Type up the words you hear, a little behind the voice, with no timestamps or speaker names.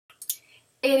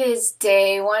It is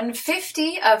day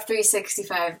 150 of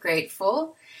 365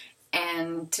 Grateful,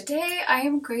 and today I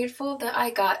am grateful that I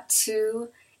got to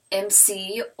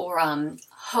MC or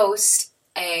host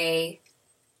a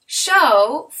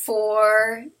show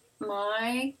for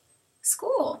my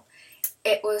school.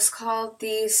 It was called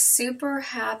the Super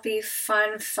Happy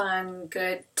Fun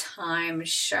Good Time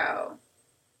Show.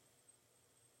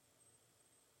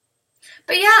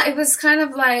 But yeah, it was kind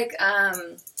of like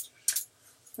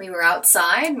we were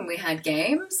outside and we had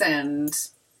games, and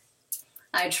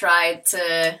I tried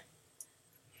to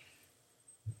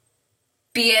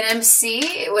be an MC.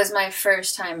 It was my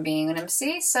first time being an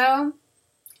MC, so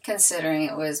considering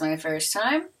it was my first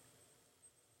time,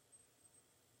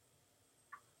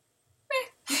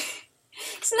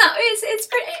 it's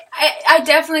pretty. I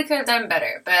definitely could have done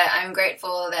better, but I'm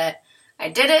grateful that I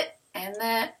did it and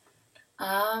that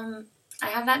I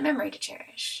have that memory to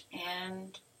cherish.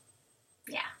 And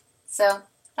yeah, so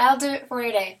that'll do it for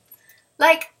today.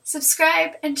 Like,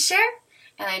 subscribe, and share.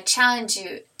 And I challenge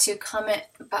you to comment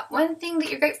about one thing that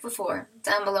you're grateful for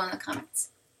down below in the comments.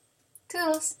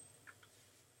 Toodles!